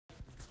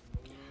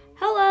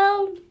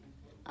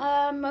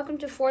Welcome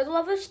to For the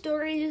Love of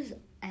Stories,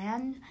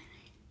 and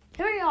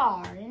here we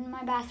are in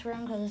my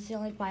bathroom because it's the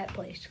only quiet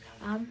place.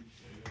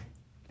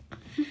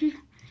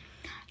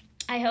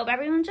 I hope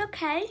everyone's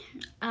okay.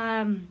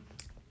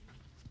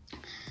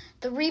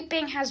 The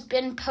reaping has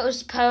been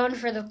postponed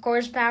for the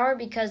course power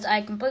because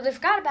I completely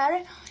forgot about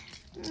it,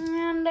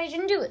 and I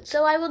didn't do it.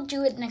 So I will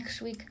do it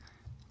next week,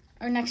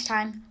 or next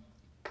time.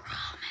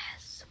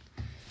 Promise.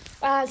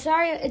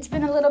 Sorry, it's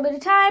been a little bit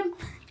of time.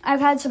 I've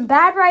had some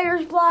bad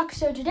writer's block,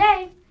 so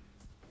today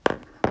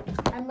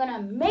I'm going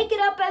to make it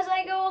up as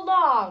I go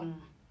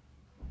along.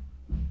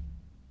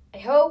 I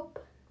hope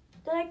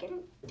that I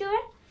can do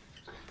it.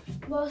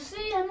 We'll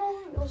see in a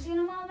moment,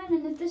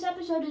 and if this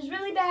episode is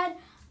really bad,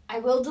 I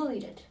will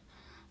delete it.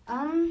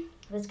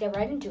 Let's get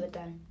right into it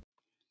then.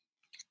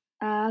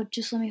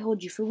 Just let me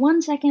hold you for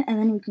 1 second, and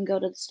then we can go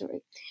to the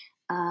story.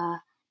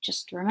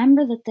 Just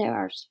remember that there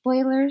are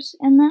spoilers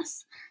in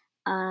this,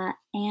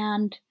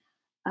 and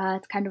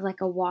it's kind of like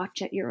a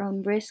watch at your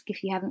own risk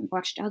if you haven't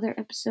watched other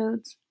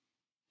episodes.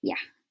 Yeah,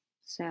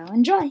 so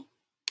enjoy.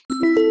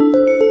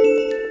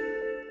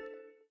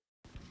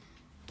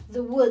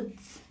 The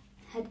woods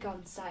had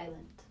gone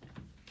silent.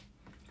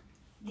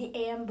 The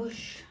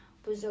ambush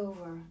was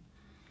over,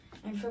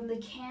 and from the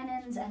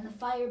cannons and the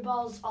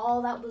fireballs,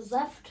 all that was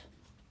left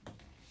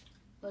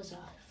was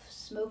a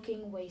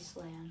smoking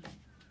wasteland.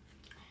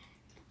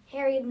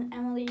 Harriet and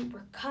Emily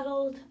were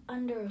cuddled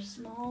under a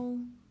small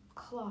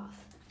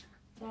cloth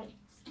that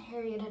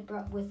Harriet had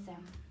brought with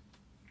them,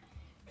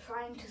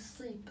 trying to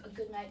sleep a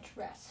good night's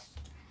rest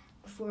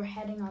before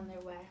heading on their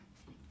way.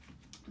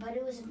 But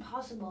it was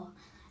impossible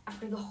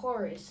after the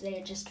horrors they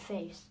had just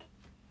faced.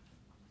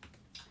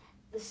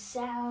 The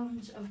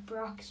sounds of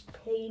Brock's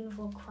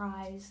painful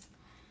cries,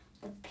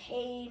 the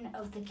pain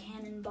of the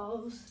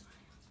cannonballs,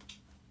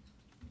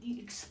 the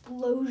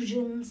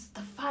explosions,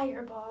 the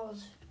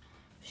fireballs,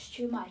 was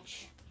too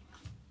much.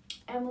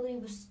 Emily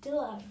was still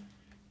up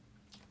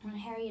when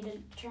Harriet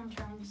had turned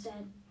to her and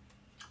said,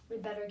 "We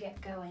better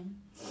get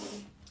going."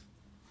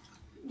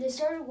 They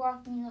started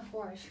walking in the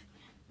forest,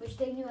 which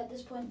they knew at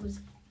this point was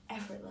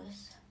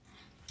effortless.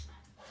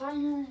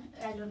 Finally,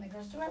 I don't think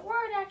that's the right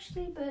word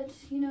actually, but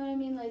you know what I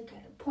mean, like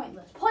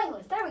pointless.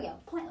 Pointless, there we go,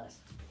 pointless.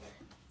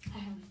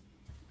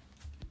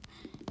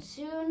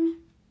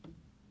 Soon,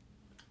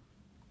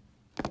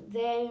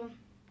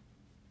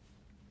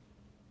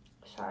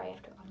 sorry, I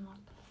have to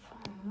unlock the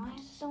phone. Why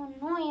is it so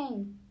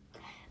annoying?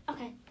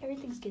 Okay,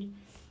 everything's good.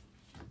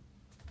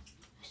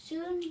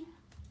 Soon,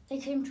 they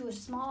came to a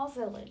small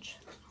village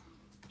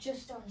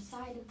just on the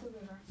side of the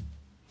river.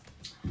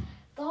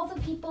 All the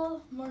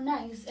people were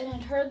nice and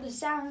had heard the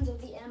sounds of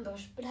the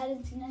ambush, but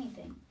hadn't seen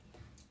anything.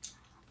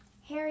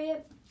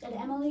 Harriet and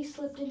Emily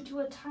slipped into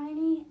a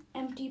tiny,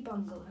 empty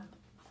bungalow.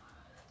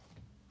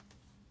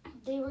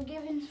 They were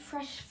given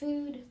fresh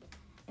food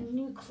and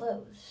new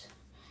clothes.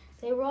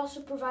 They were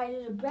also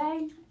provided a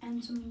bed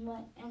and some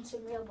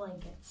real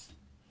blankets.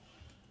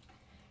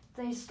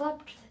 They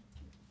slept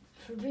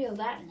for real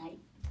that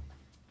night.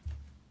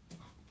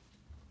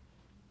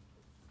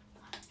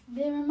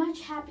 They were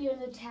much happier in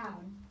the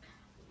town,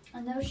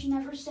 and though she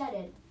never said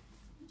it,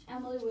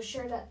 Emily was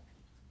sure that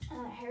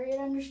Harriet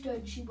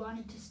understood she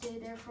wanted to stay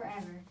there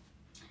forever.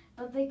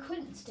 But they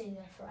couldn't stay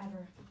there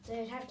forever.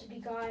 They'd have to be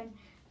gone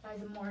by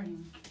the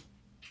morning,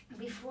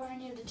 before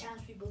any of the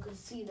townspeople could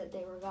see that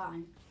they were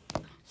gone.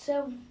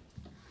 So,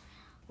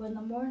 when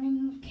the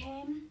morning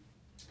came,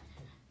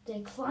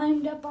 they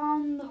climbed up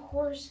on the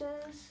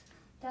horses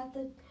that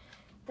the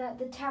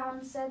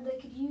town said they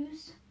could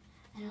use,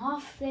 and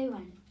off they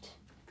went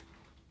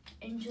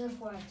into the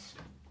forest.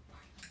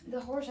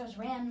 The horses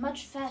ran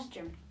much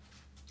faster,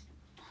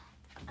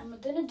 and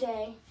within a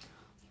day,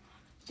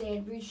 they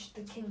had reached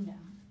the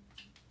kingdom.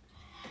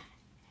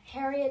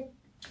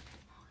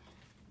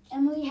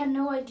 Emily had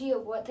no idea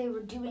what they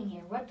were doing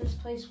here, what this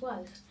place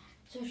was,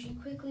 so she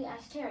quickly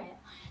asked Harriet.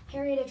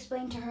 Harriet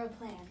explained to her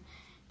plan.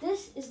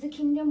 This is the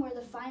kingdom where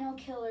the final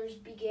killers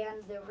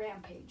began their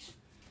rampage,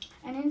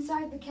 and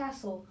inside the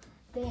castle,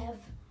 they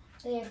have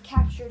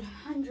captured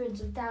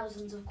hundreds of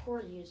thousands of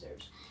court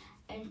users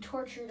and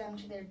torture them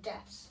to their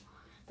deaths.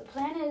 The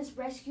plan is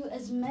rescue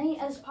as many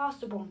as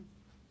possible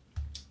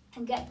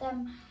and get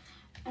them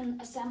and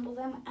assemble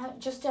them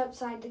just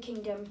outside the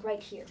kingdom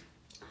right here.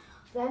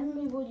 Then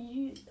we will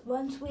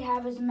once we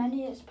have as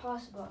many as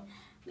possible,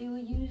 we will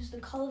use the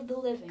Call of the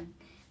Living.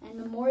 And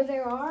the more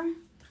there are,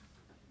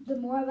 the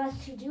more of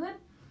us who do it,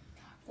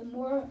 the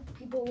more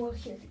people will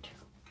hear it,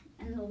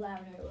 and the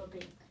louder it will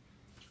be.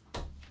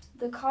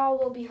 The call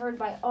will be heard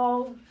by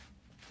all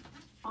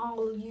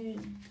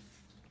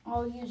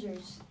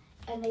users,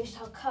 and they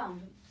shall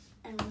come,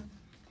 and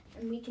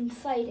we can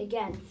fight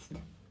against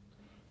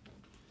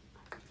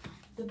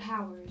the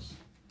powers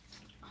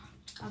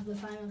of the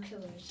final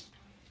killers.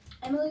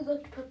 Emily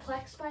looked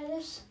perplexed by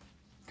this,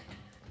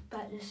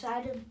 but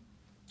decided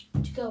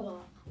to go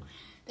along.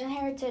 Then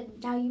Harriet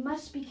said, "Now you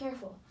must be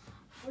careful,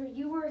 for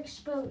you were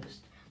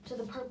exposed to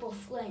the purple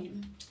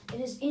flame. It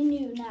is in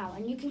you now,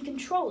 and you can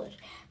control it.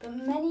 But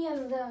many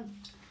of the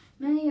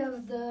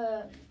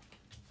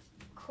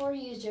core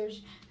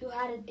users who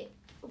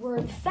were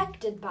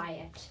infected by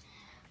it.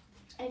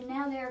 And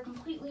now they are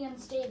completely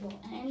unstable,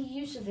 and any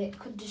use of it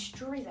could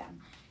destroy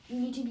them. You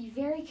need to be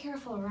very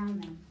careful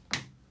around them.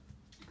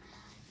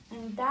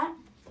 And with that,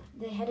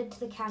 they headed to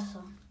the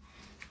castle.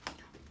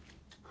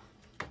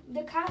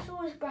 The castle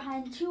was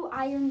behind 2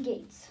 iron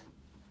gates.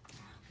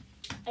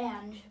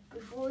 And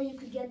before you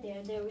could get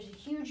there, there was a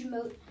huge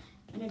moat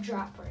and a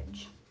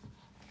drawbridge.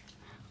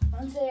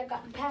 Once they had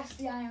gotten past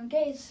the iron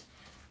gates,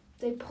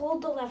 they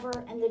pulled the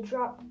lever, and the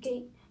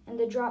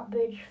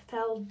drawbridge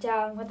fell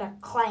down with a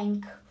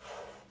clank.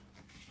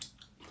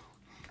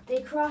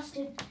 They crossed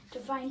it to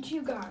find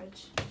 2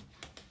 guards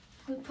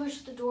who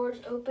pushed the doors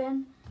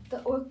open,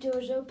 the orc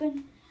doors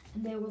open,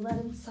 and they were let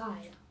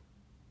inside.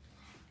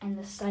 And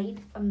the sight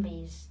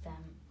amazed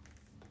them.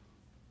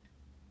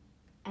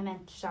 I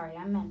meant to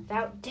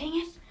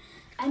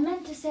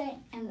say,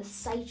 and the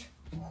sight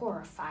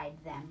horrified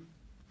them.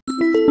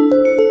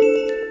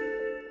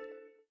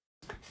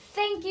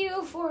 Thank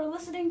you for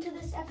listening to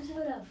this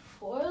episode of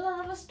For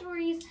Lava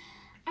Stories.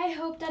 I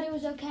hope that it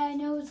was okay. I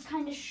know it was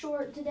kind of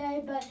short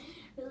today, but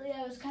really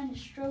I was kind of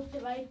stroked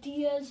of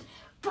ideas.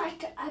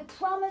 But I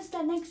promise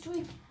that next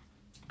week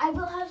I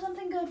will have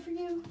something good for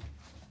you.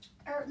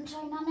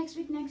 Not next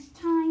week, next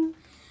time.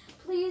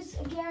 Please,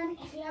 again,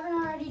 if you haven't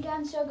already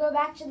done so, go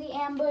back to the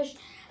ambush.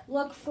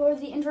 Look for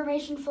the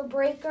information for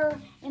Breaker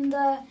in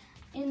the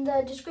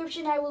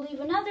description. I will leave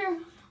another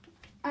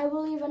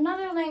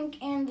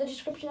link in the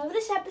description of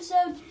this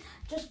episode.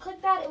 Just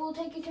click that. It will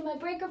take you to my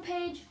Breaker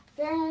page.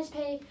 Very nice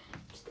page.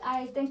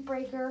 I thank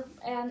Breaker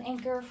and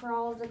Anchor for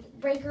all of the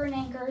Breaker and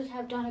Anchor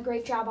have done a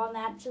great job on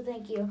that. So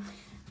thank you.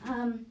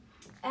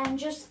 And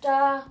just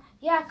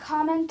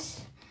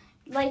comment.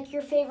 Like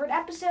your favorite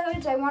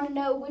episodes. I want to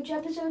know which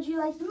episodes you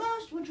like the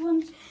most, which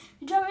ones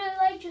you don't really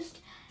like.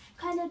 Just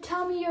kind of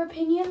tell me your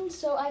opinion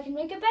so I can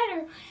make it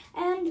better.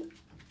 And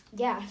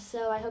yeah,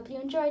 so I hope you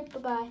enjoyed.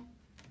 Bye-bye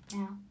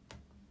now.